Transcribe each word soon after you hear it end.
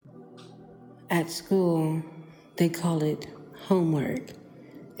At school, they call it homework.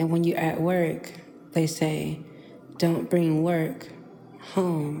 And when you're at work, they say, don't bring work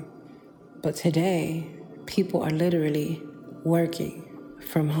home. But today, people are literally working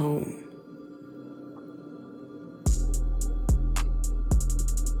from home.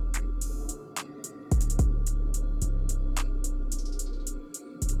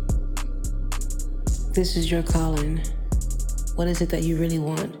 This is your calling. What is it that you really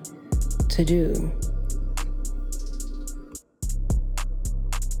want to do?